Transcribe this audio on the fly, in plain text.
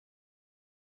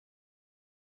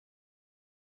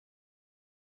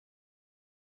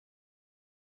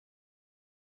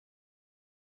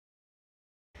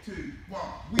2, 1.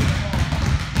 We are.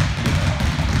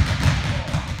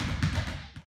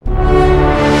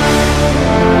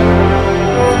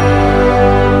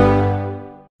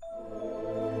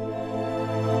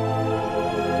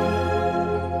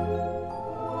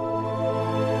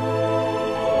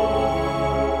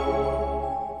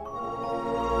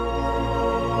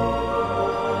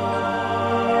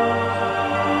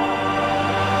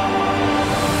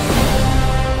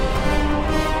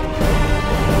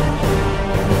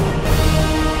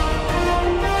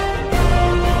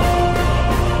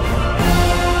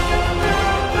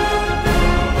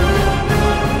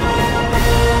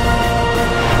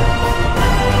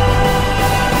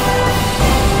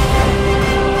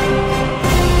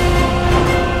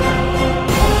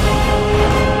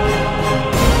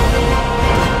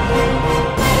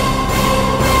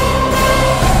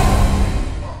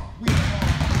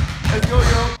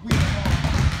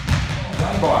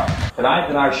 Tonight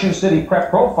in our Shoe City Prep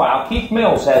Profile, Keith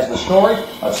Mills has the story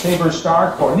of Sabres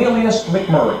star Cornelius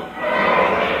McMurray.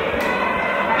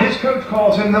 His coach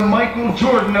calls him the Michael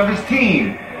Jordan of his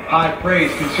team. High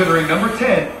praise considering number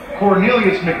 10,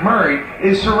 Cornelius McMurray,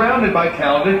 is surrounded by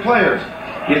talented players.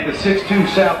 Yet the 6'2"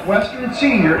 Southwestern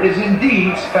senior is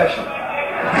indeed special.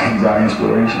 He's our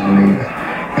inspirational leader,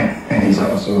 and he's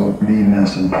also leading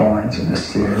us in points and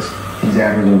assists. He's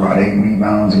averaging about 8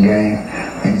 rebounds a game,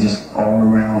 and he's just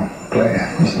all-around player.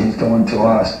 He's doing to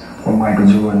us what Michael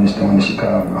Jordan is doing to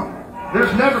Chicago.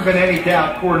 There's never been any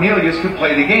doubt Cornelius could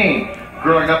play the game.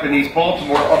 Growing up in East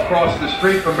Baltimore, across the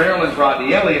street from Maryland's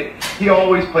Rodney Elliott, he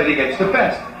always played against the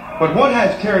best. But what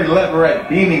has Terry Leverett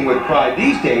beaming with pride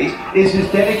these days is his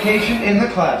dedication in the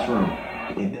classroom.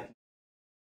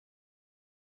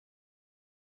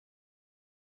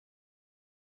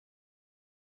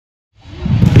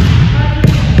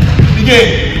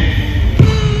 Begin.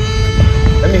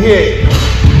 Let me hear it.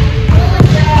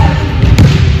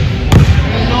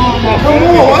 Come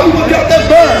on, why you got that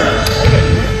burn?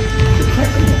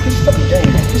 Just step the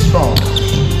game, just strong.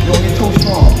 You don't get too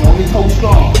strong. You don't get too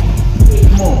strong.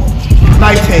 Come on.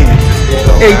 19,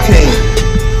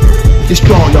 18. Get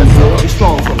strong, young boy. Get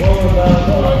strong, bro.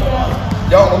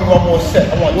 Y'all, let me one more set.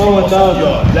 I want 2 more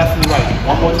sets. Left and right.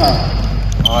 One more time.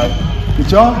 All right. Good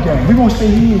job, gang. We're going to stay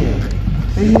here.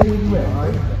 Stay here where you at, all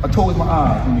right? I told my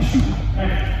eyes when you shoot.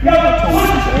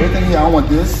 Everything here, I don't want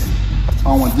this. I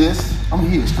don't want this. I'm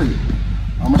here, straight.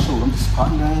 I'm gonna show you. I'm just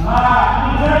potting down.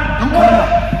 I'm coming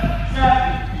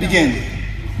up. Begin.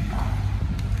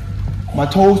 My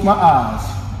toes, my eyes.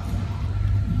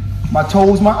 My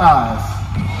toes, my eyes.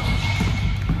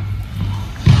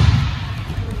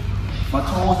 My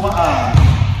toes, my eyes.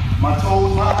 My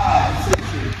toes, my eyes. Sit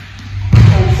straight.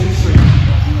 Toes, sit straight.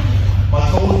 My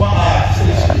toes, my eyes.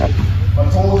 Sit straight. My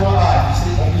toes, my eyes.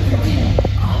 Sit straight.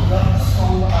 My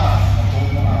toes, my eyes.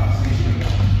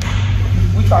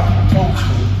 We try to keep the toes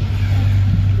straight.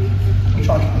 We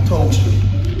try to keep the toes straight.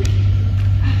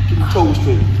 Keep the toes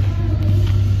straight.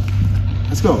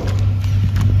 Let's go.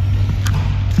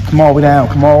 Come all the way down.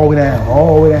 Come all the way down.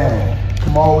 All the way down.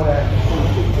 Come all the way down.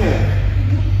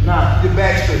 10, 9. Get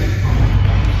back straight.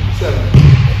 7,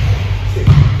 6.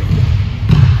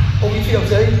 Hold your feet up,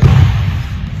 Jay.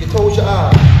 Your toes, your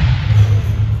eyes.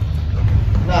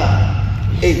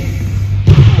 9, 8.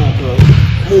 Come on, girl.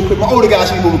 Move quick. My older guys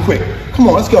should be moving quick. Come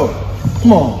on, let's go.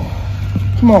 Come on.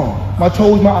 Come on. My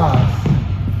toes, my eyes.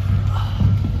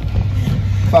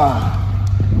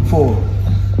 5, 4.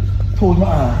 Toes, my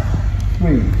eyes.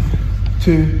 3,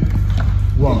 2,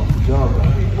 1. Good job.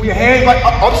 With your hands like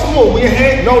up some more. With your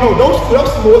hands. No, don't put up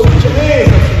some more. Put your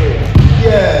hands up some more.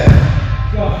 Yeah.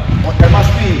 At my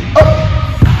speed. Up.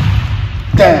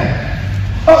 Down.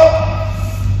 Up.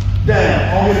 Down.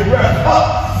 On your breath. Up.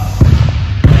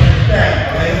 Down.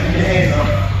 Keep your hands up.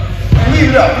 And leave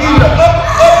it up. Leave it up. Up.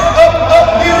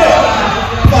 Leave it up.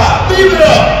 5. Leave it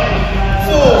up.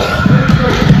 4.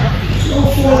 Go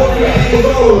 4 days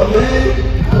old, man.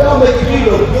 Y'all making me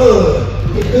look good.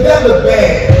 Cause that look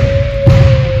bad.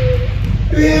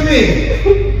 You hear me?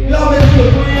 Y'all making me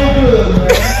look real good, man.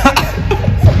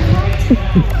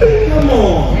 Come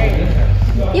on.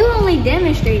 You only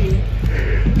demonstrated.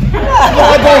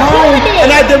 I go home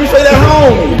and I demonstrate at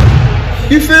home.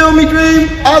 You feel me, Dream?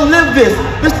 I live this.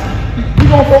 You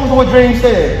gonna focus on what Dream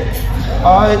said.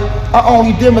 Alright? I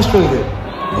only demonstrated.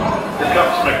 Here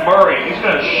comes McMurray. He's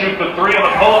gonna shoot the 3 on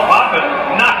the pull-up pop and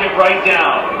knock it right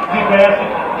down. Keep passing,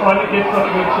 trying to get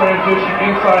something in transition,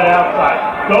 inside,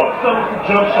 outside. Don't settle for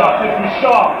jump shots. If you're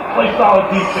sharp, play solid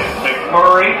defense.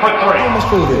 McMurray for 3.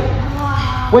 Demonstrated.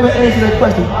 Way to answer that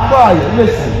question. Quiet,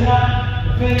 listen.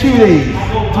 2 days,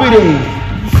 3 days,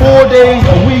 4 days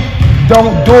a week.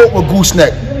 Don't do it with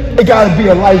gooseneck. It gotta be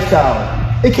a lifestyle.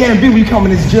 It can't be when you come in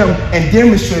this gym and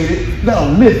demonstrate it. You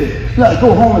gotta live it. You gotta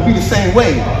go home and be the same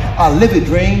way. I live it,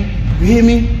 Dream. You hear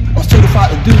me? I'm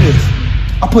certified to do this.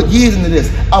 I put years into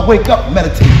this. I wake up,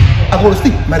 meditate. I go to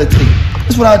sleep, meditate.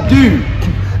 That's what I do.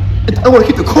 I want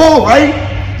to keep the core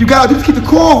right. You gotta just keep the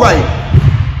core right.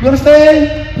 You understand?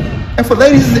 And for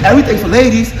ladies, this is everything for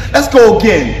ladies. Let's go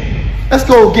again. Let's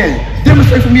go again.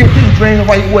 Demonstrate for me again, Drain the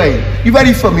right way. You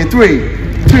ready for me? 3,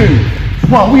 2,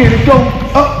 1. We here to go.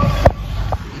 Up.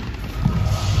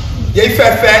 Yay,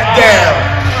 fat, down.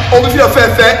 Over here,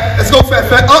 fat. Let's go,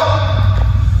 fat. Up.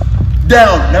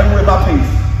 Down. Never worry about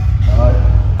pace. All right.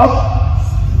 Up.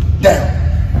 Down.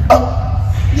 Up.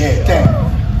 Yeah, down.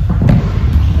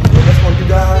 That's what you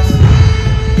guys.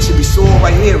 It should be sore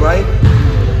right here, right?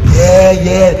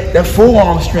 Yeah. That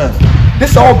forearm strength.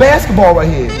 This is all basketball right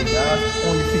here. Guys,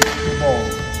 on your feet. Good ball.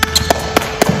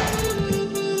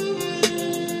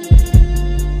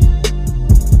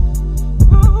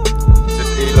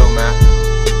 Just elo, man.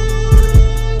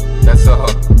 That's all.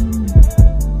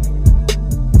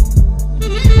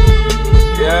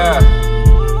 Yeah.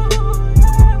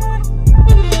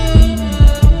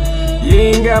 You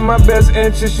ain't got my best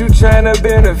interest, you trying to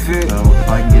benefit. So if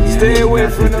I can give you Stay any away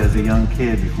message from as a young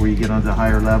kid before you get onto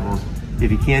higher levels,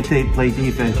 if you can't play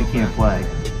defense, you can't play.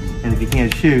 And if you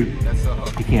can't shoot,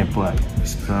 you can't play.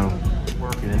 So,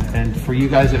 and for you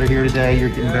guys that are here today, you're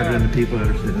getting better than the people that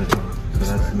are sitting at home. So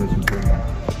that's the most important.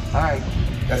 All right.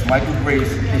 That's Michael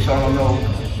Grace. In case y'all don't know,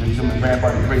 he's on the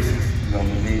grandfather Graces. You know,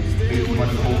 they run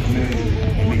the whole community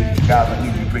and make guys like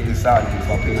me be great inside you.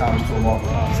 So I pay homage to them all.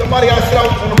 Somebody gotta sit out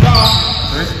on the bar.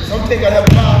 Something gotta have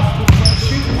a bar.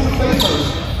 Shoot who plays first.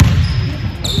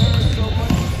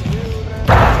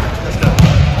 Let's go.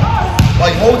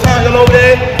 Like whole time y'all over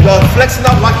there, y'all flexing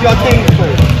up like y'all came to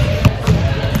play.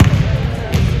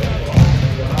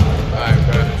 Alright,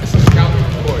 bro. It's a scouting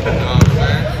report, you know what I'm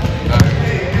saying?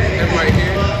 Everybody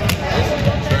here, this is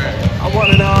trash. I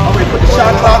want it all. I'm ready to put the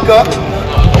shot clock up.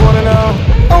 I want it all.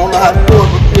 I don't know how to do it,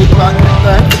 but big clock and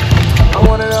thing. I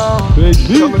want it all. Coming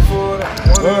for it.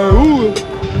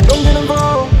 Don't get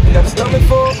involved. You got to stomach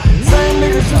for it. Same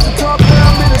niggas used to talk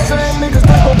down, be the same niggas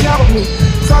that gon' count with me.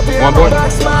 Talk behind my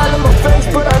back, smile in my face,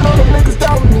 but I know them niggas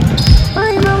doubt me.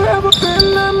 I ain't never ever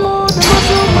been nothing more than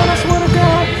myself, man, I swear to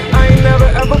God. I ain't never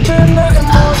ever been nothing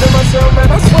more than myself, man,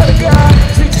 I swear to God.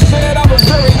 Teacher said I was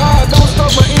very hard, don't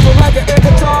stop my evil like an air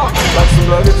guitar. Like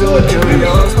some luggage in the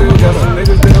carry-on, still got some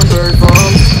niggas that I'm very from.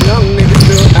 Young niggas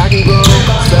still acting grown,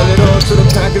 sell it all till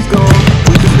the pack is gone.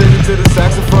 We just listen to the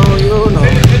saxophone, you know.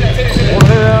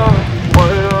 Want it all,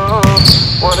 want it all,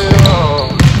 want it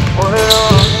all, want it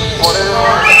all, want it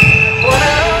all, want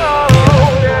it all.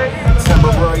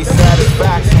 Temporary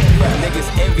satisfaction, niggas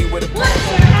envy with a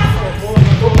passion.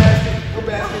 Go back.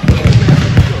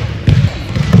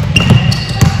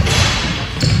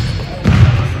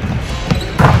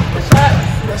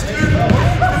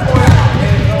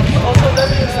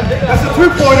 That's a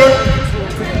three-pointer.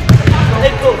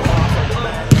 Hey, coach.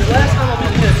 The last time I was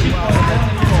in a 2-pointer,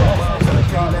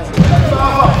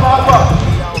 Five up.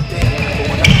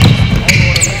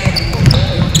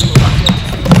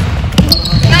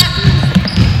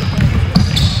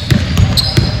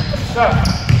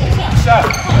 Shot.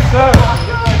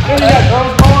 Any of that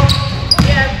drums going?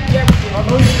 Yeah. I'm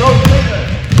going to go.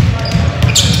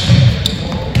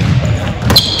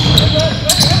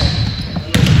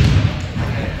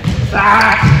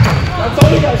 That's all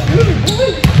you got shooting, boy.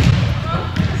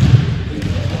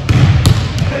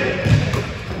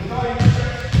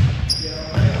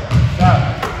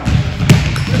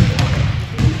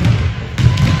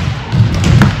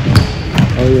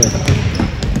 Oh yeah.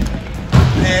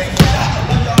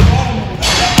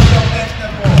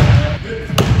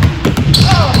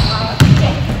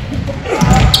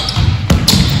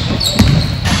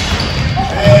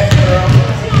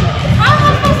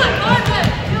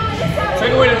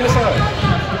 Take away to this side.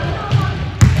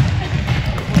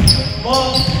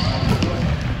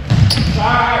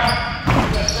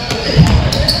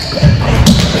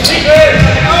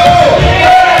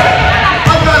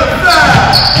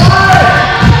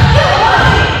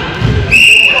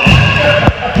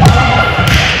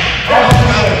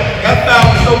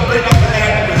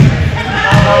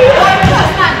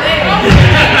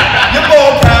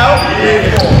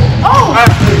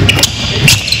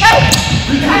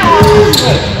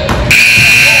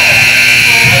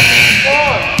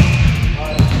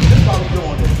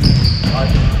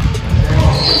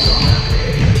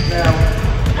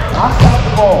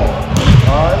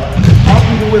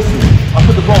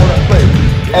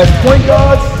 As point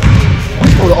guards, we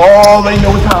supposed to already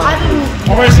know what time. You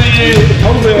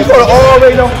supposed to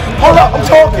already know. Hold up, I'm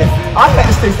talking. I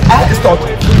had to start to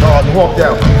walk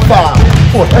down. 5,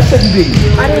 4. That shouldn't be.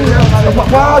 I didn't know.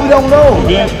 Wow, you don't know.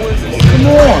 Yeah. Come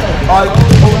on. All right.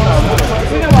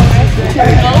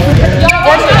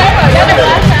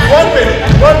 One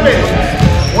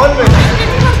minute.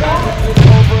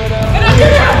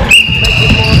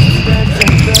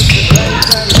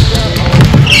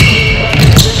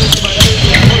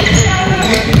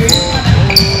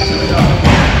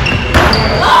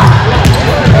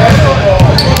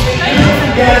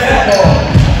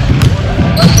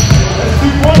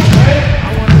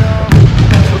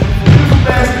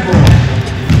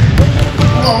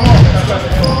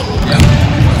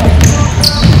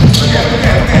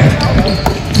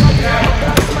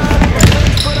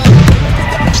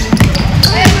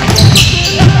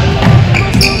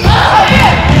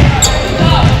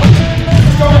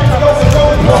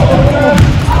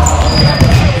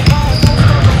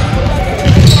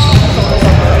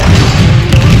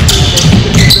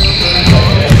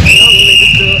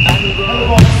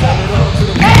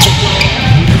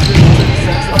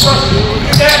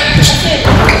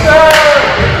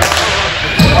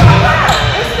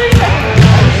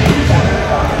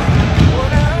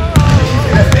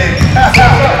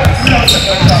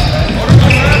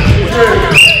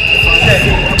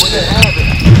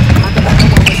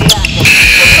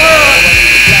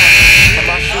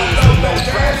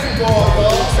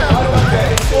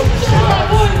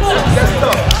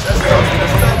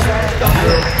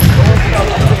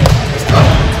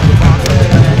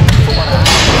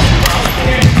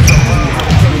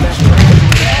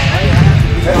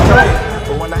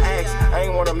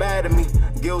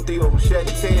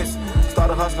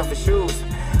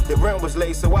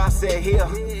 So I said here,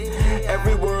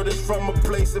 every word is from a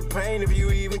place of pain. If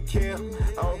you even care,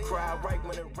 I don't cry right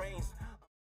when it rains.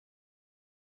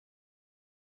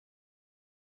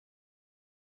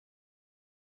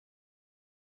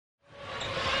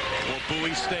 Well,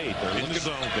 Bowie State, they're in the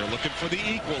zone. They're looking for the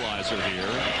equalizer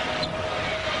here.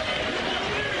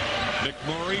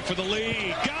 McMurray for the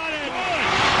lead. Got it!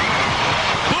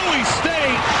 Bowie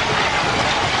State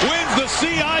wins the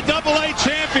CIAA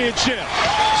championship.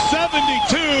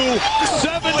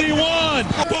 72-71.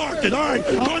 Barking. All right,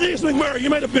 Cornelius McMurray, you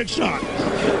made a big shot.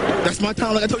 That's my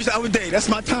time. Like I told you the other day, that's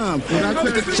my time.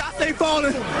 The shots ain't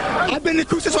falling. I've been in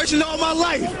cruise situations all my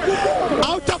life.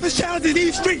 Our toughest challenge is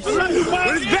these streets. When it's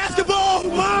basketball,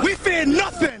 we fear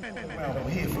nothing. We're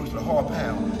here first with a hard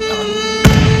pound.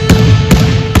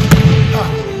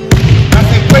 I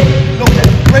say break, no back,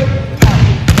 break, pound.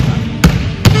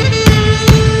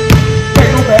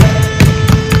 Break, no back.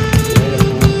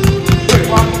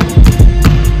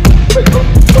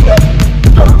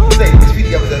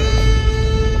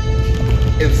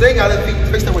 If Zay got his feet,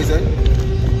 fix that way, Zay.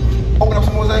 Open up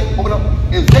some more, Zay. Open up.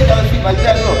 If Zay got his feet like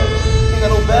that, look, he ain't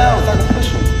got no balance. I can push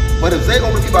him. But if Zay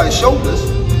open his feet by his shoulders,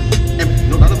 and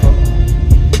no, not the phone,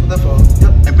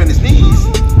 yep, and bend his knees,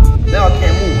 now I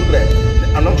can't move. Look at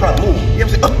that. And I'm trying to move. You know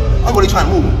what I'm saying? I'm really trying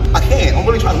to move. I can't. I'm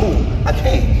really trying to move. I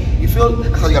can't. You feel?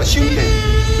 That's how you gotta shoot then.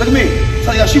 Look at me. That's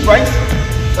how you gotta shoot, Bryce.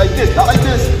 Like this, not like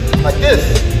this. Like this.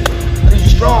 I need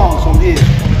you strong, so I'm here.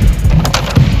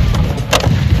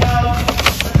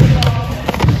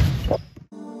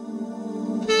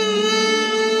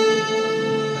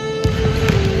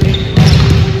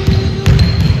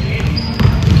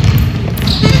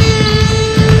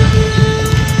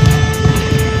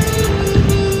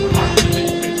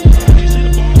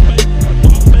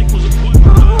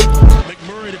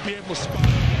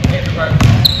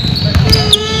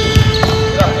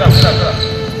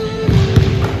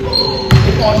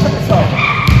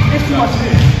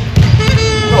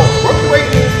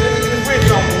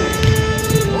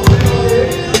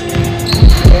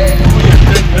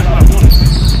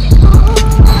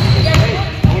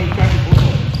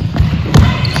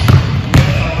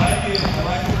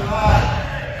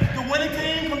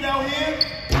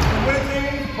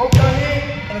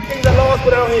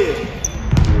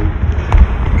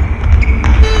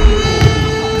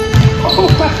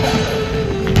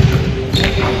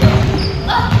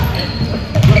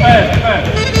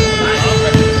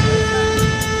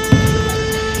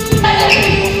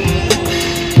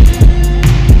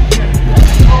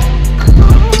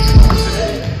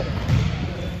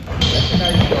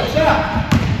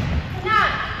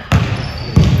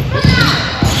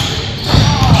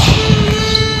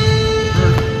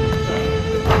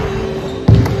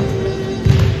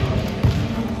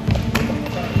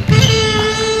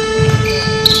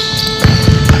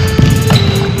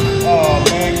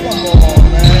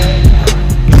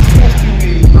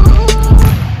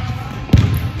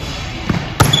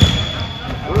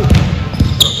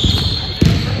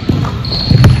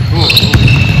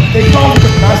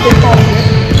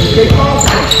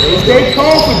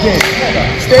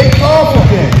 Stay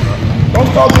confident. Don't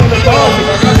start doing the target.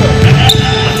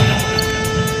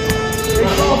 Stay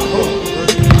confident.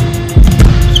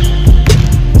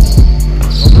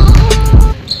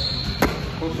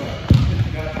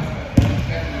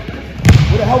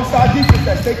 With a help side defense,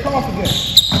 that stay confident.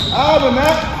 But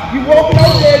not. You walking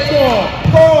out there to him.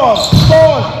 Pause.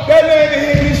 That man been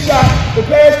hitting his shot the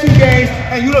past 2 games,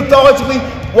 and you lethargically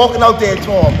walking out there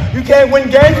to him. You can't win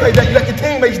games like that. You let your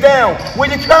teammates down. Where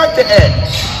your character at?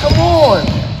 Come on.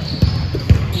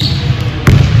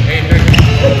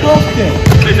 Stay confident.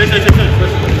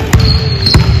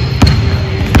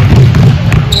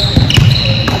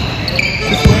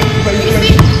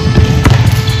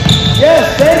 Yes,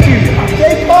 thank you.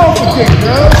 Stay confident,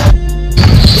 girl.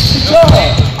 Good job.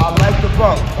 I like the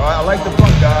bump. All right, I like the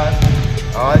bump, guys.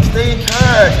 All right, stay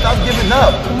encouraged. Stop giving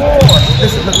up. Come on.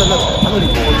 Listen, look. I know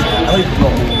these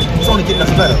boys. It's only getting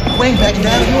us better. We ain't backing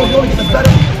down. You only getting us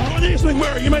better. Cornelius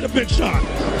McMurray, you made a big shot.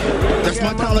 That's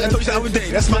my time. Like I told you the other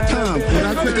day. That's my time.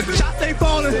 The shots ain't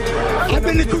falling. I've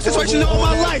been in cruise situations all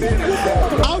my life.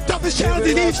 Our toughest challenge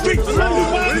in these streets is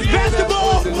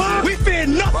basketball. We fear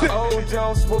nothing. Old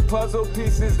Jones for puzzle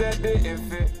pieces that didn't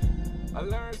fit. I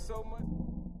learned so much.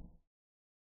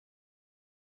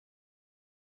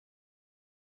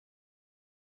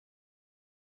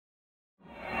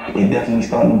 You're definitely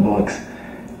starting the books.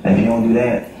 And if you don't do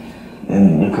that,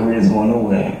 then your career is going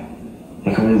nowhere.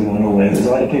 It's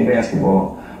all right to play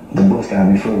basketball, but the books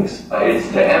gotta be first. It's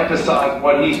to emphasize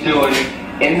what he's doing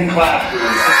in the classroom.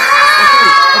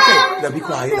 Okay. Now be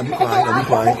quiet.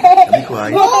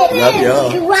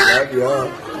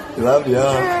 Love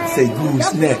y'all. Say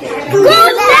gooseneck. Not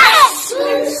loud.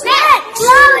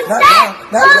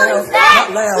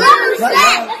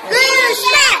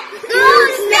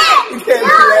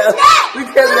 We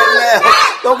can't be loud.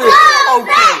 Don't be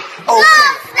okay.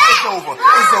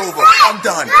 It's over. I'm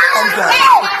done.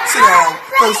 Sit down.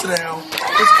 Go sit down.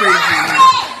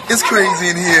 It's crazy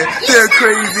in here. They're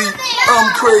crazy.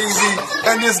 I'm crazy.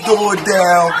 And it's going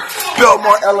down.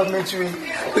 Belmont Elementary.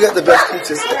 We got the best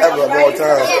teachers ever of all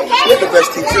time. We got the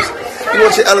best teachers. You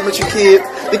want your elementary kid,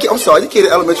 your kid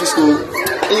in elementary school,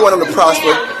 and you want him to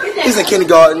prosper. He's in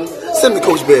kindergarten. Send him to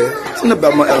Coach Bear. Send him to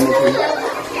Belmont Elementary.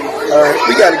 Alright,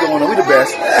 we got it going on. We the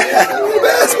best.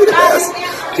 We the best.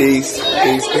 Peace.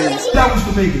 Levels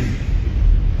for making it.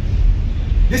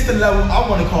 This the level I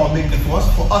want to call making it for us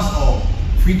all.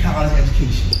 Free college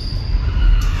education.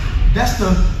 That's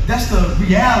the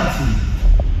reality.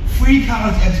 Free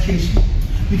college education.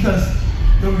 Because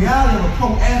the reality of a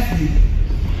pro athlete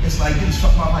is like getting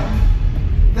struck by lightning.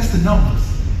 That's the numbers.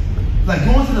 Like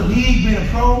going to the league, being a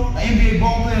pro, an NBA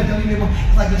ball player, WNBA ball,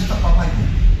 it's like getting struck by lightning.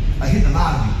 Like hitting the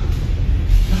lottery.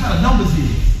 That's how the numbers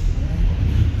is.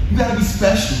 You gotta be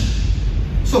special.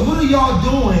 So what are y'all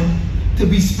doing to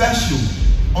be special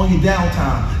on your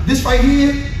downtime? This right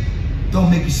here don't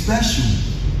make you special.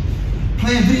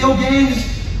 Playing video games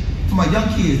for my young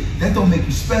kids, that don't make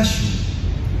you special.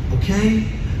 Okay?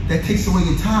 That takes away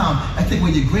your time. That takes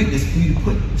away your greatness for you to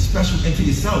put special into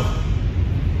yourself.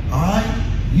 Alright?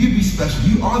 You be special.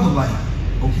 You are the light.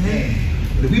 Okay?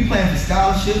 But if we plan for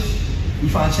scholarships, we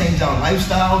try to change our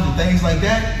lifestyles and things like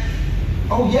that.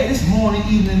 Oh yeah, it's morning,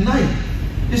 evening, and night.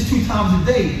 It's 2 times a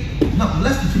day. Nothing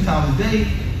less than 2 times a day.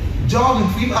 Jogging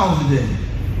 3 hours a day.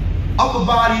 Upper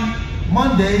body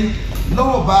Monday,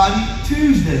 lower body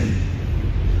Tuesday.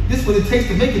 This is what it takes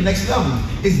to make it next level.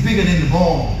 It's bigger than the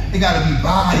ball. It gotta be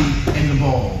body in the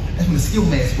ball. That's when the skill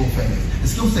mass go fast. The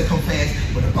skill set come fast,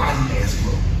 but the body mass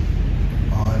grow.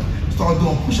 Alright. Start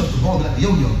doing push-ups, the ball like a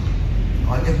yo-yo.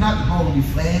 Alright, if not, the ball will be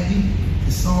flabby,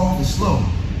 it's soft, it's slow.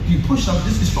 You push up,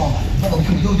 this is strong. The ball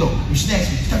become yo-yo. You snatch,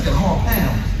 you touch that hard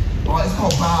pound. Alright, it's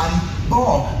called body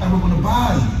ball. I work on the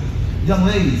body. Young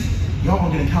ladies, y'all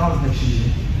wanna get in college next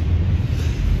year.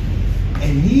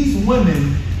 And these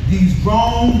women, these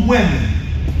grown women,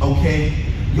 okay,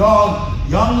 y'all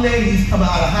young ladies coming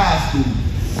out of high school,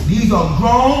 these are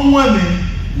grown women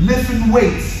lifting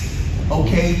weights,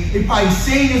 okay? They probably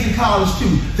seniors in college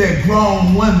too. They're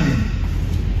grown women.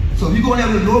 So if you're going there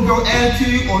with a little girl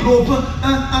attitude or a little,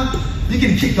 you're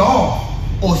getting kicked off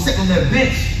or sitting on that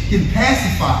bench, getting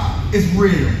pacified. It's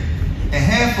real. And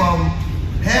half of them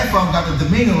got the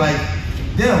demeanor like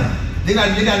them. They're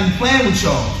not even playing with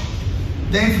y'all.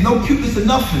 They ain't for no cuteness or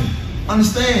nothing.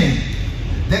 Understand?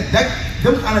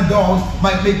 Them kind of dogs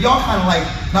might make y'all kind of like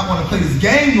not want to play this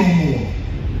game no more.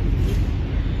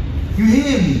 You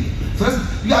hear me? So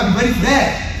you gotta be ready for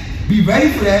that. Be ready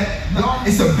for that.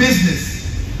 It's a business.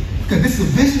 Because this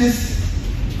is a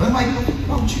business. Nobody care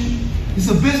about you. It's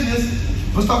a business.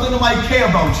 But stop letting nobody care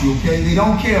about you, okay? They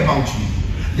don't care about you.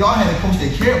 Y'all had a coach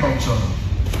that care about y'all.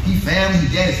 He family,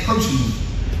 he dad is coaching me.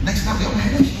 Next time, they don't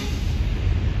have that shit.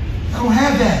 I don't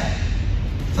have that.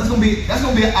 So that's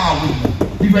gonna be an hour with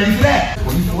me. Be ready for that.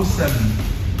 24/7,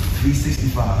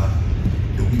 365,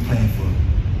 that we plan for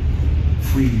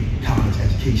free college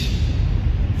education.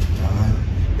 Alright?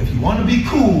 If you want to be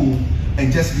cool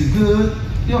and just be good,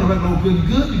 you know the regular good,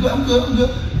 you good, I'm good.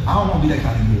 I don't want to be that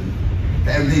kind of good.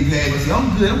 The everyday glad, but say,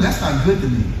 I'm good, that's not good to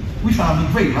me. We trying to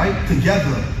be great, right?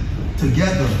 Together.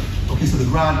 Okay, so the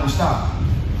grind don't stop.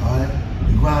 Alright?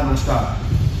 The grind don't stop.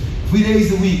 3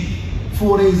 days a week,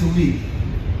 4 days a week.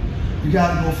 You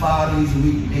gotta go 5 days a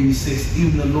week, maybe 6.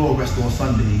 Even the Lord rests on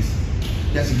Sundays.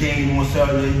 That's a game on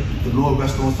Saturday. The Lord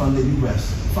rests on Sunday, you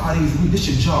rest. 5 days a week, this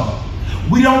your job.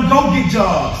 We don't go get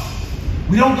jobs.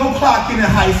 We don't go clock in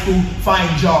high school, find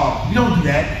jobs. We don't do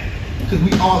that. Because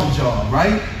we are the job,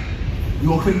 right? We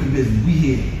gonna create the business. We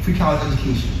here. Free college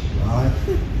education. Alright?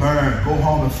 Burn. Go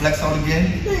home and flex out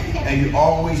again. And you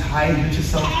always hydrate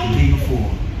yourself the day before.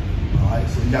 Alright?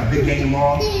 So you got big game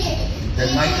tomorrow.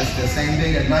 That night, that's that same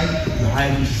day, that night, you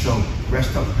hydrate yourself.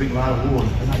 Rest up, drink a lot of water.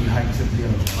 That's how you hydrate yourself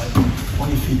together. Alright? On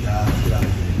your feet, guys. Get out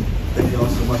of here. Thank you all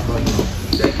so much for you.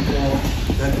 Thank you all.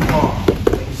 Thank you all.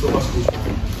 Thank you so much, Coach.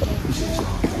 I appreciate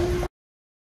y'all.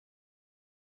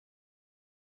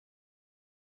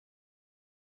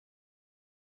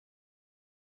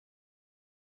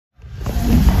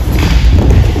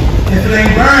 If it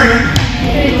ain't burning,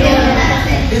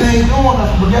 it ain't doing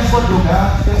nothing. But guess what, though,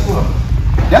 guys? Guess what?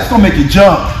 That's gonna make you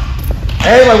jump.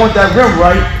 Everybody want that rim,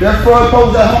 right? That front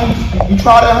pose at home. You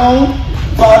try that at home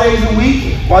 5 days a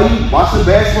week while you watch the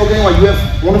basketball game, while you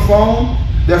have on the phone.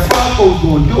 That front pose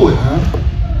gonna do it, huh?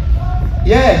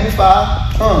 Yeah, you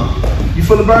 5. You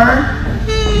feel the burn?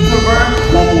 You feel the burn?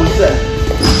 One more set.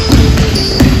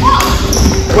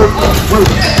 Work.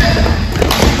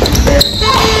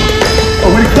 Oh,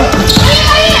 ready, cut.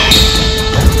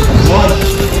 One.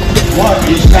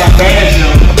 It's not bad, yo.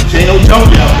 Ain't no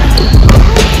joke, yo.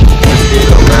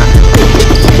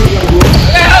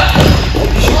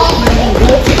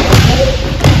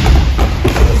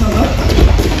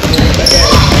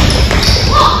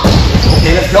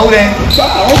 Okay, let's go then. I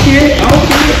don't care.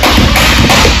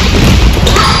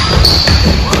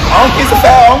 I don't care so bad.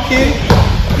 I don't care.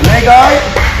 You ain't got it.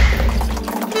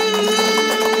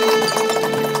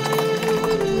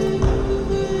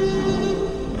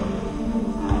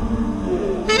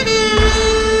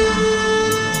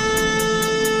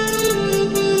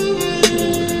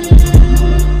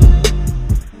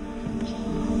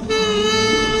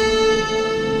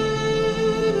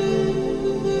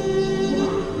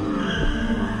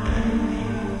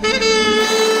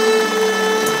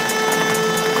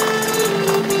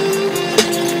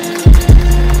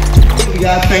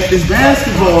 I think this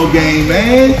basketball game,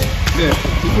 man. Yeah,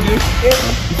 you pretty good.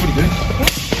 You pretty good.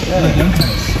 Yeah, like young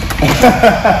guys.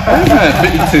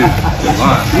 52.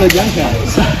 You like young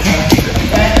guys.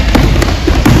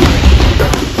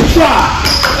 Try.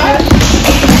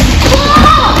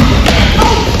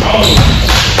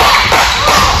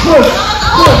 Push.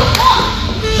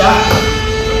 Shot.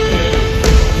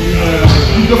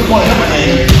 You just want to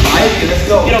let's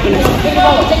go. Get up in there.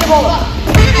 Take the ball up.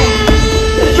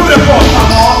 Shoot that ball,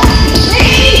 come on.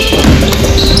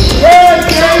 Hey,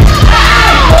 Jake.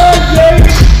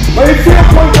 Ready, 10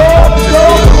 point guard.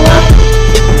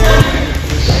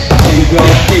 There you go.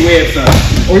 Hey, where, son?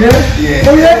 Oh, yeah? Yeah.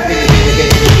 Oh, yeah?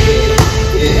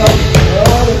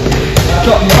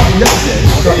 Talking about yesterday.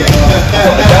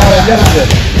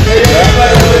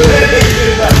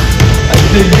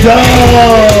 Big dog.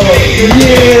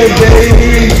 Yeah,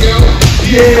 baby.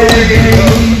 Yeah,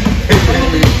 baby.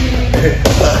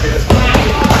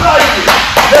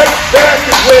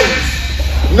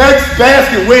 Next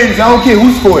basket wins. I don't care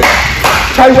who scored.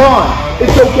 Taiwan,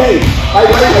 it's okay.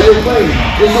 Taiwan, you're playing.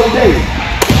 It's okay.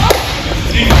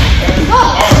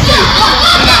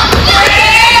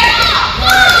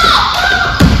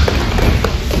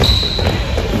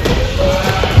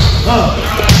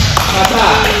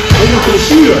 They went to the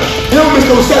shooter. He don't miss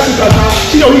no sessions,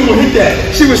 She know he gonna hit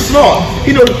that. She was smart.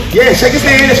 He know, yeah, shake his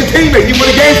hand. That's your teammate. He won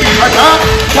the game for you.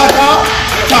 Taiwan.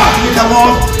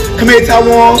 Come here,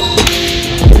 Taiwan.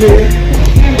 Come here.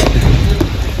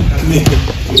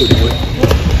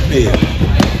 Come here.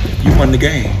 You won the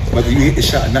game. Whether you hit the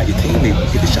shot or not, your teammate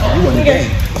hit the shot. You won the game.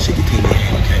 Shake your teammate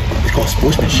hand, okay? It's called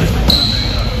sportsmanship.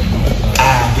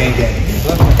 Gang.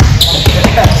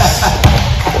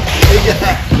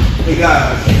 Hey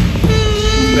guys,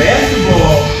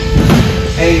 basketball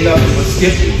ain't nothing but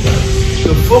skipping.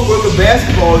 The footwork of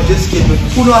basketball is just skipping.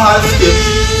 Who know how to skip?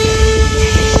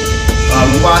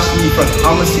 Watch me first.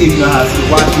 I'm gonna see if you know how to skip.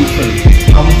 Watch me first.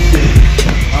 I'm gonna skip.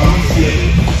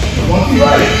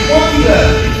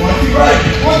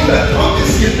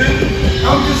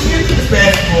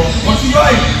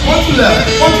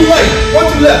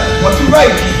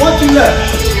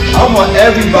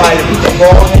 everybody put the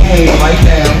ball in the hand right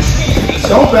now.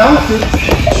 Don't bounce it.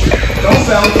 Don't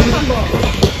bounce it.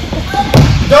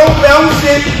 Don't bounce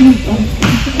it.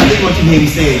 I think what you hear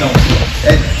me say, don't you?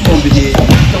 That's over here.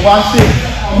 So watch this.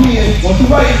 I'm here. 1 to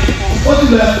right. 1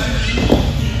 to left.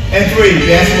 And 3.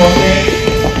 Basketball stance.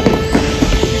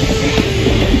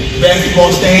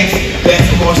 Basketball stance.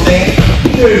 Basketball stance.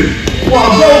 2. 1.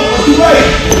 Go. 1 to right.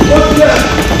 1 to left.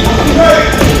 1 to right.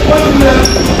 1 to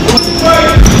left. 1 to right.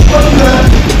 1 to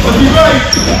left. 1 to right.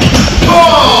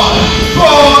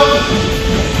 Forward.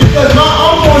 Because my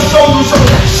arm going shoulder to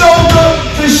shoulder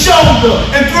to shoulder.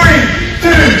 And 3,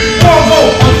 2, 1, go.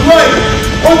 1 to right.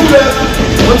 1 to left.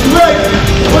 1 to right.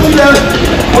 1 to left.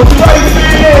 1 to right.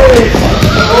 Finish.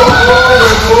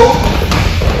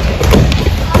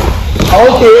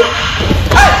 Okay.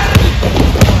 Hey.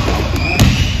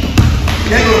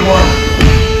 That good one.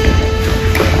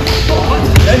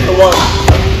 That's the one.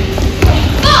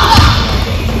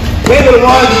 Wait for the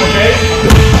one, okay?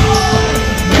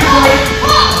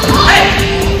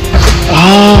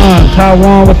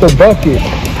 Taiwan with the bucket.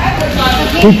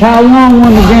 Taiwan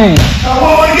won the game.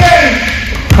 Taiwan won the game.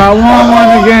 Taiwan won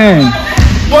the game.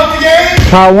 Won the game?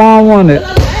 Taiwan won it.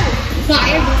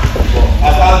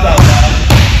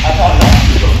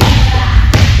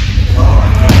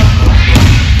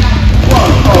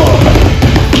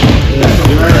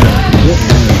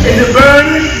 Is it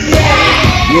burning?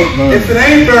 Yeah. If it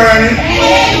ain't burning,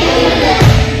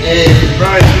 if it's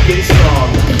burning, you get strong.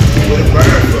 What it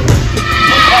burns for?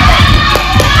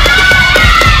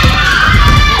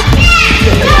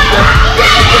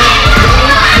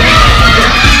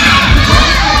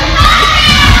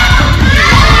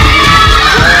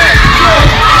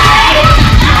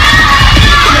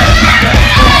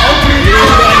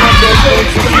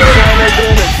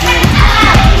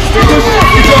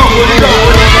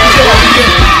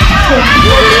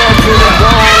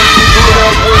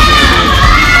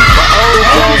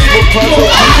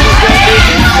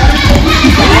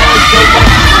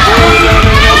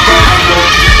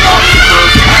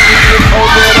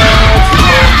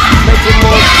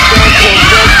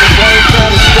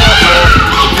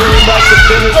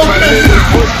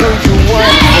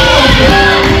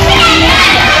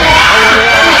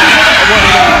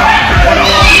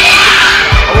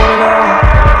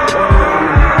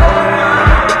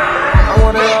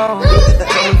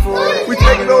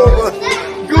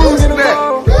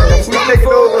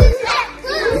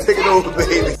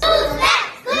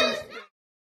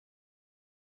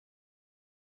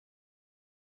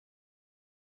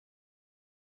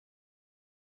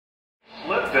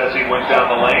 Slipped as he went down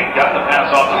the lane, got the pass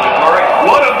off to McMurray.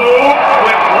 What a move!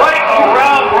 Went right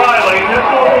around Riley. This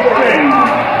one was big.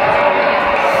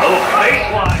 Little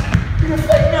baseline.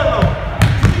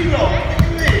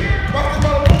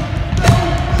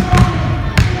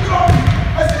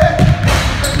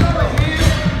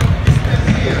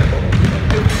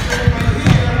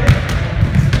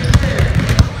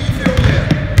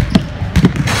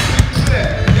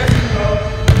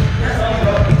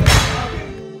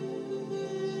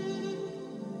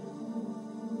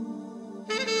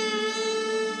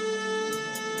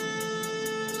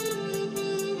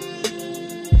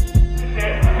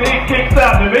 Kicks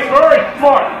out. And McMurray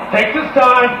smart. Takes his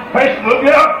time. Patient. Look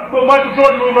it up. Little Michael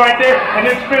Jordan move right there. And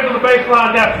then spins on the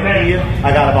baseline. That's the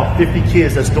I got about 50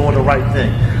 kids that's doing the right thing.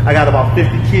 I got about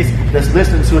 50 kids that's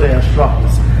listening to their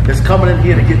instructors. That's coming in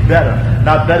here to get better.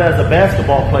 Not better as a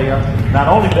basketball player. Not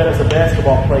only better as a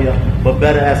basketball player, but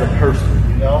better as a person.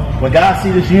 You know? When guys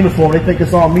see this uniform, they think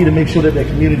it's on me to make sure that their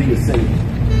community is safe.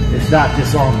 It's not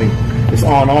just on me. It's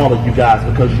on all of you guys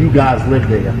because you guys live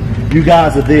there. You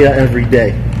guys are there every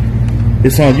day.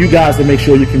 It's on you guys to make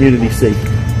sure your community's safe.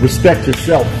 Respect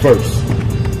yourself first.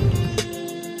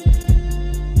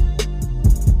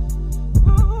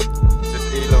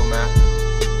 Just ELO, man.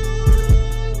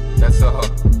 That's all.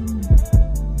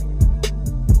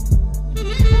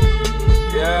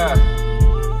 Yeah.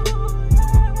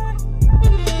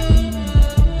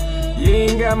 You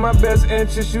ain't got my best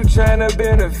interest, you tryna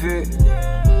benefit.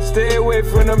 Stay away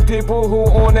from them people who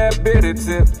on that bitter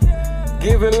tip.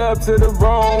 Giving love to the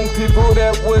wrong people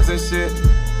that wasn't shit.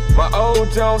 My old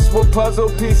Jones were puzzle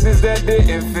pieces that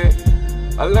didn't fit.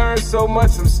 I learned so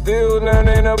much, I'm still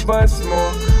learning a bunch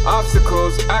more.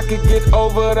 Obstacles, I could get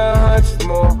over the hunch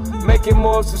more. Making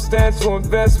more substantial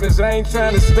investments, I ain't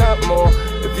trying to stunt more.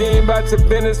 If you ain't about to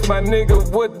business, my nigga,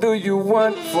 what do you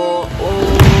want for?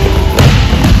 Ooh.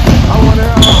 I want it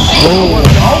all. I want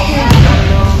it all.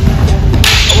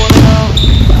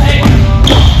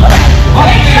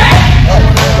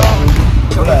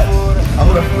 Relax. I'm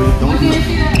gonna free. Don't do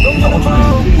nothing.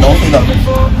 Don't do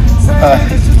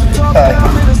nothing. talk down,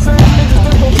 be the same niggas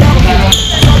that gon' count me.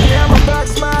 Talking behind my back,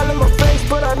 smile in my face,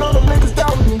 but I know them niggas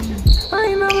doubt me. I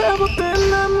ain't never ever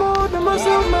been that more than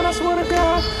myself, man, I swear to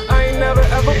God. I ain't never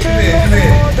ever been that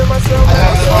more than myself, man,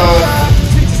 I swear to God.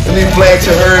 Any flags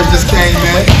you heard just came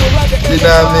in, you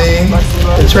know what I mean?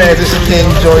 The Transition King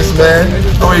Joyce, man.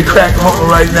 I'm ready to crack them open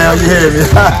right now, you hear me?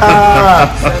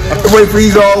 Wait for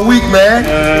these all week, man.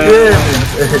 Yeah.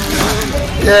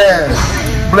 Yeah.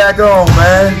 Black on,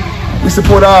 man. We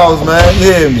support ours, man.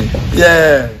 You hear me?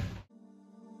 Yeah.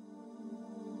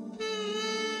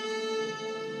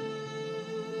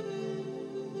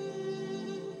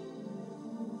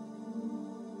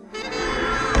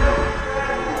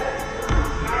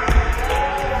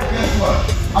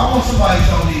 I want somebody to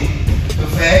tell me the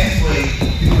fastest way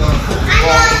you can put the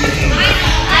ball in your hand.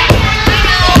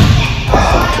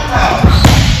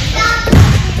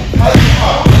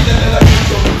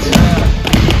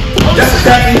 That's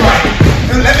exactly right.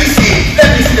 Let me see it.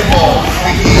 Let me see the ball.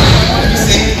 Let me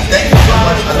see. Thank you so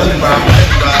much. I love you, Bob.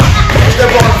 Push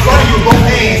that ball in front of you with both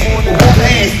hands. With both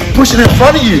hands. Push it in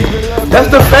front of you. That's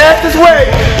the fastest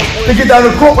way to get down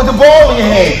the court with the ball in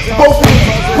your hand. Both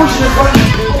hands. Push it in front of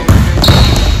you.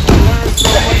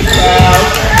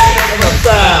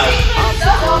 Stop.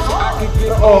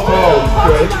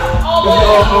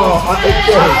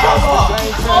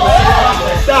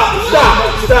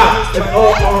 It's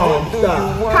all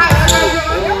stop.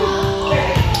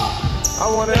 I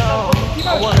want it all.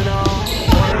 I want it all.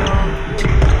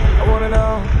 I want it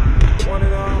all. Want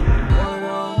it all. Want it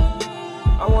all.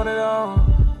 I want it all.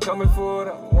 Coming for it.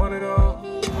 I want it all.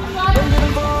 Don't get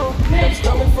involved. It's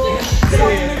coming for it. Some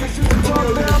niggas used to talk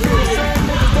down, be the same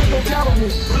niggas that gon' count me.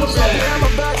 Talking behind my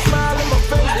back, smile in my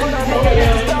face, but I know that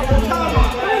stop me.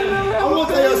 I want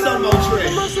to tell you something about Trey.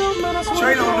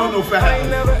 Trey don't know no foul.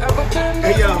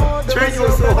 Hey yo, Trey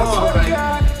goes so hard, right?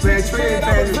 Man, Trey ain't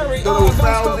paying no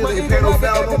fouls, they ain't paying no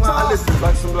fouls no more. Listen,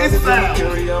 it's foul.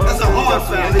 That's a hard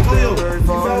foul. They clear.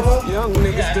 Young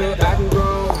niggas still acting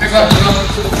grown.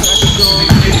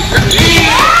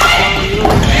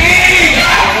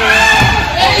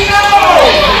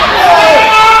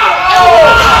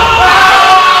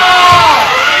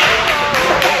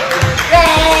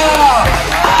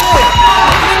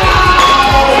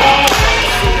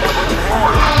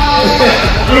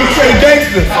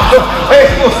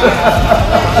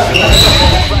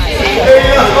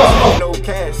 No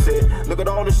cash set. Look at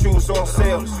all the shoes on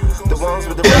sale. The ones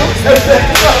with the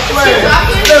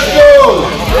Let's go.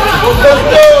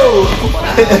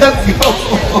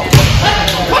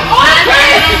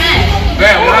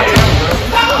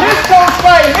 This coach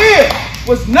right here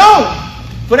was known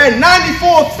for that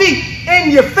 94 feet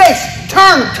in your face.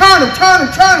 Turn him.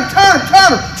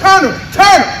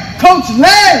 Coach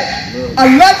Ladd, a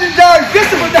legendary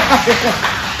disciplinarian.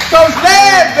 Coach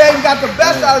Ladd, baby, got the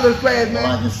best out of his players, man.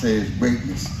 All I can say is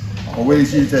greatness. I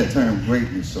always use that term,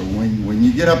 greatness. So when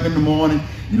you get up in the morning,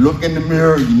 you look in the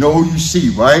mirror, you know who you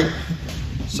see, right?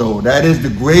 So that is the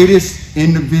greatest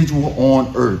individual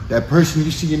on earth. That person you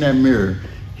see in that mirror,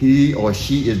 he or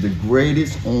she is the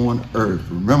greatest on earth.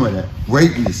 Remember that.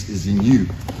 Greatness is in you.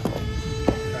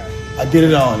 I get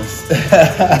it honest.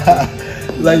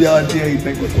 Let y'all do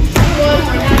anything with it.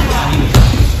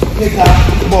 Pick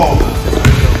out the ball.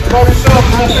 Ball yourself,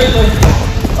 man.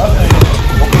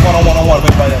 One-on-one,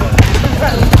 everybody else.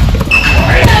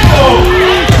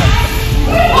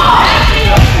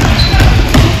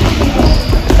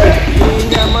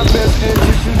 Got my best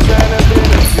interest, you tryna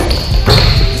benefit.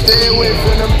 Stay away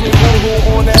from them people who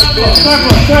on that bench.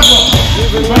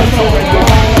 Even when you're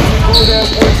people that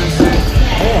interested.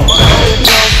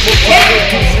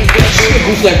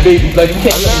 Who's that baby? Like, you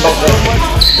can't talk about that.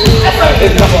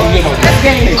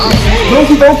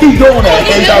 Don't keep doing that.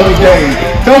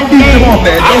 Don't keep doing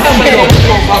that.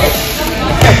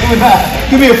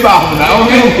 Give me a foul now. I don't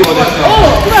give a that.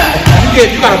 Oh,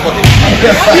 you got a bucket.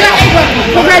 You got a bucket.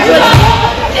 Congratulations.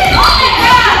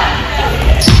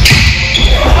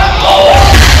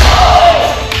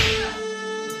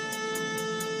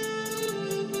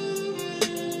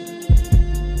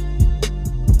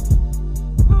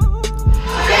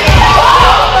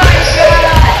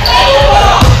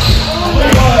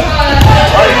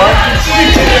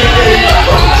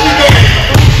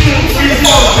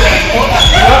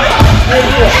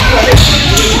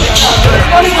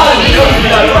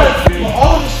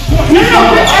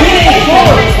 No,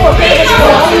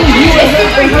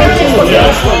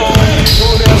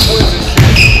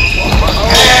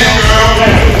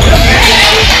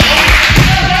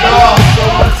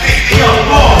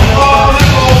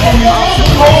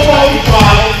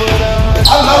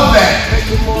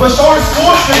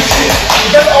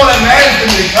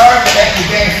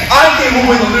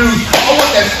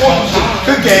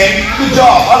 Good game. Good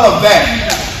job. I love that.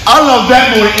 I love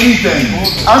that more than anything.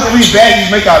 I don't care how many bags you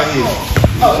make out of here.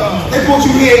 They brought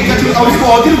you here. Got you on the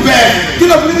ball. Get a bag. Get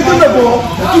up, nigga. Get that ball.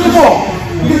 Get the ball.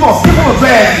 Get the ball. Give him a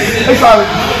bag. They try to.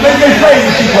 They play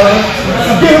with you, bro.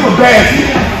 Give him a bag.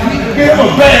 Give him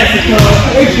a bag, because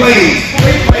they played.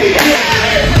 They played.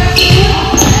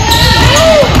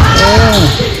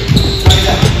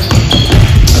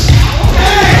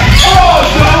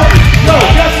 Yo,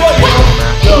 guess what, yo?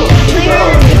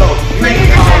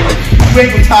 You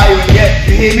ain't retired yet.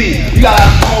 You hear me? You got a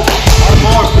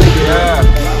ball player. Yeah.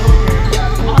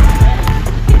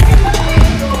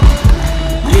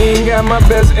 You ain't got my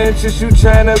best interest, you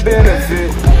tryna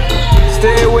benefit.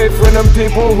 Stay away from them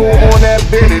people who on that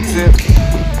bitter tip.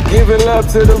 Giving love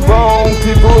to the wrong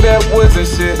people that wasn't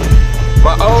shit.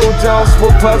 My old Jones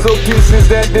were puzzle pieces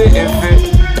that didn't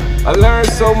fit. I learned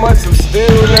so much, I'm still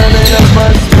learning a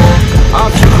bunch more.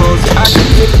 Obstacles, I can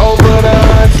get over the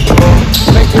hunch more.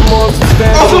 Make it more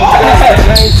substantial, I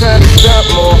ain't trying to stop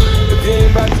more. If you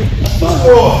ain't about to...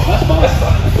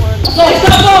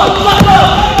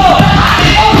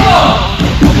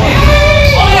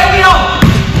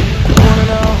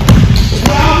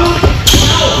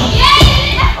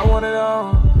 I want it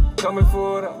all. Coming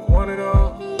forward, I want it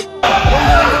all.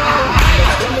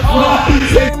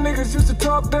 Same niggas used to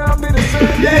talk down, be the same.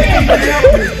 Hey,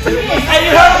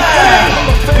 you heard that?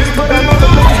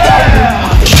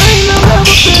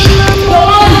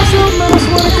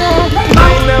 I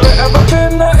ain't never ever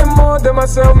been nothing more than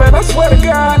myself, man, I swear to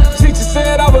God. Teacher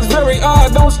said I was very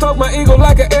odd. Don't stroke my ego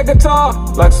like an air guitar.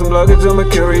 Like some luggage on my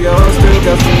carry-on. Still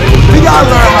got some niggas. We gotta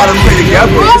learn how to play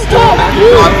together.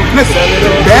 Listen,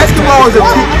 basketball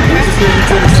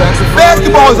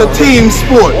is a team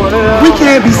sport. We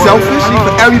can't be selfish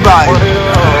for everybody.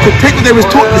 To take what they was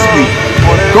taught this week.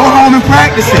 Go home and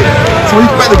practice it. So we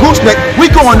respect the group respect. We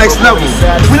going next level.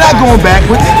 We're not going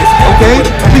backwards. Okay?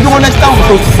 We going next level.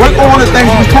 So work on the things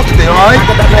we taught today, alright?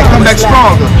 And come back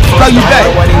stronger. Plug you back.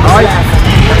 Alright?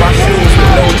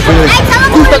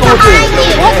 Who's back on the team?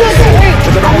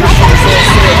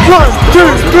 1, 2,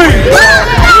 3.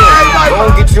 Go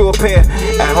get you a pair.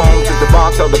 At home, took the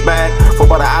box out the bag. For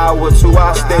about an hour or two,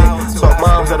 I stayed. Talk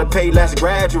moms that'll pay less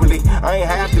gradually. I ain't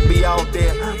have to be out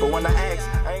there. But when I ask,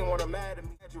 I ain't want to mad at me.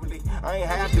 I ain't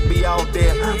have to be out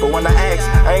there. But when I ask,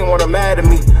 I ain't want to mad at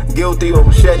me. Guilty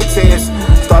or shedding tears.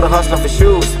 Started hustling for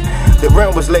shoes. The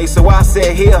rent was late, so I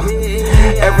said here.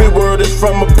 Every word is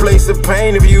from a place of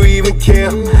pain, if you even care.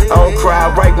 I don't cry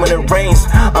right when it rains.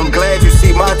 I'm glad you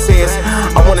see my tears.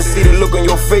 I wanna see the look on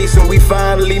your face when we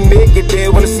finally make it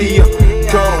there. Wanna see you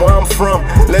come where I'm from.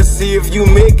 Let's see if you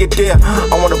make it there.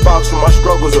 I wanna box for my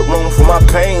struggles, a room for my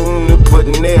pain to put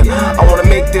in there. I wanna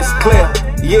make this clear,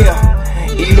 yeah.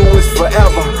 Elu is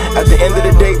forever. At the end of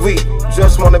the day, we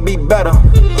just wanna be better.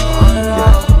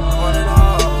 Yeah.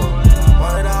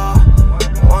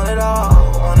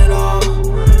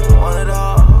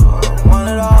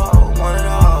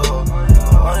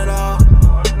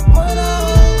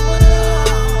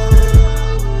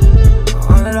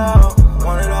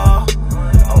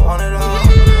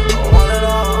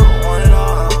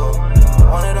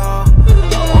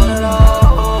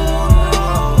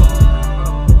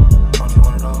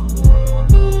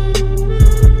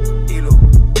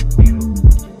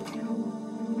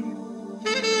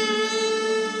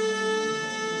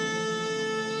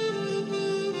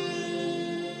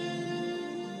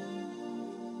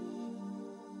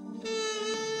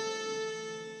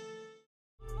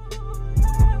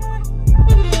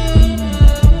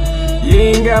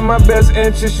 Got my best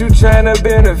interest, you tryna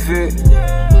benefit.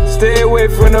 Stay away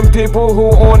from them people who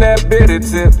on that bitter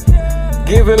tip.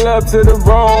 Giving love to the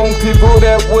wrong people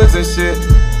that wasn't shit.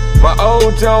 My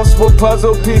old Jones were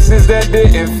puzzle pieces that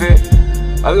didn't fit.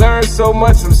 I learned so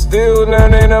much, I'm still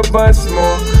learning a bunch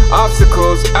more.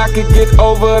 Obstacles, I could get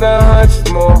over the hunch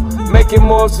more. Making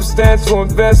more substantial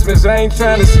investments, I ain't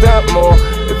trying to stop more.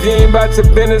 If you ain't about to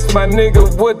business, my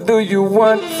nigga, what do you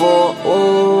want for?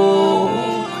 Oh,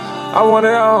 I want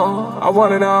it all, I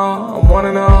want it all, I want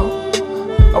it all.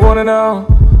 I want it all,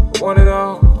 I want it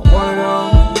all, I want it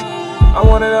all. I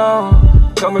want it all,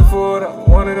 coming forward, I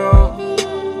want it all.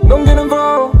 Don't get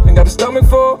involved, ain't got a stomach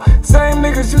for. Same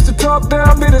niggas used to talk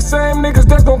down, be the same niggas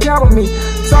that's gon' count on me.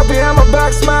 Talk behind my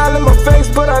back, smile in my face,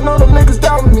 but I know them niggas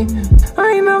doubting me.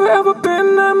 I ain't never ever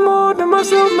been nothing more than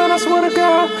myself, man, I swear to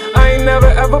God. I ain't never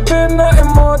ever been nothing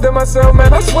more than myself,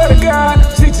 man, I swear to God.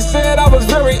 Teacher said I was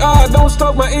very odd, don't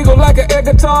stroke my ego like an air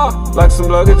guitar. Like some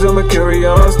luggage on my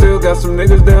carry-on, still got some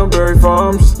niggas down Berry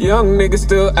Farms. Young niggas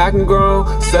still acting grown,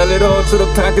 sell it all till the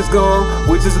pack is gone.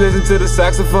 We just listen to the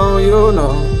saxophone, you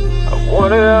know. I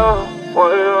want it all,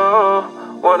 want it all,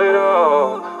 want it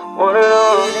all, want it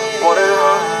all, want it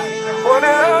all, want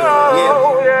it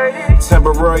all, yeah.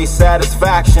 Temporary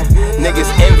satisfaction, niggas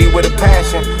envy with a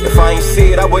passion. If I ain't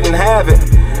see it, I wouldn't have it.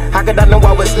 How could I know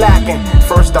I was lacking?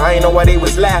 First I ain't know why they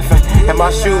was laughing. And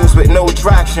my shoes with no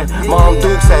traction. Mom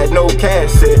Dukes had no cash.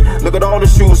 Said, look at all the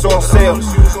shoes on sale.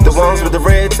 The ones with the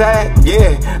red tag,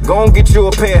 yeah, go and get you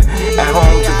a pair. At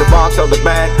home, took the box out the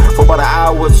bag. For about an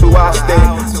hour or two I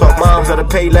stayed. Talk moms that'll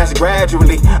pay less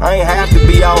gradually. I ain't have to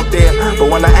be out there.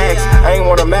 But when I asked, I ain't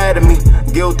want them mad at me.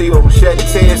 Guilty or shedding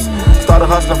tears. Started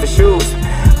hustling for shoes.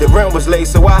 The rent was late,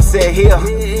 so I said here.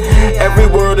 Every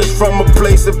word is from a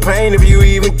place of pain, if you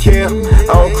even care.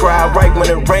 I don't cry right when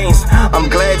it rains. I'm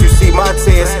glad you see my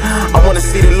tears. I wanna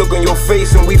see the look on your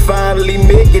face when we finally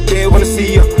make it there. Wanna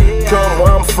see you come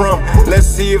where I'm from. Let's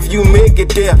see if you make it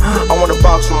there. I wanna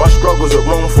box with my struggles, a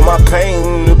room for my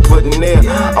pain to put in there.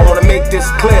 I wanna make this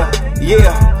clear,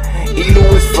 yeah. Elu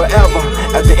is forever.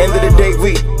 At the end of the day,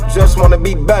 we just wanna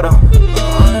be better.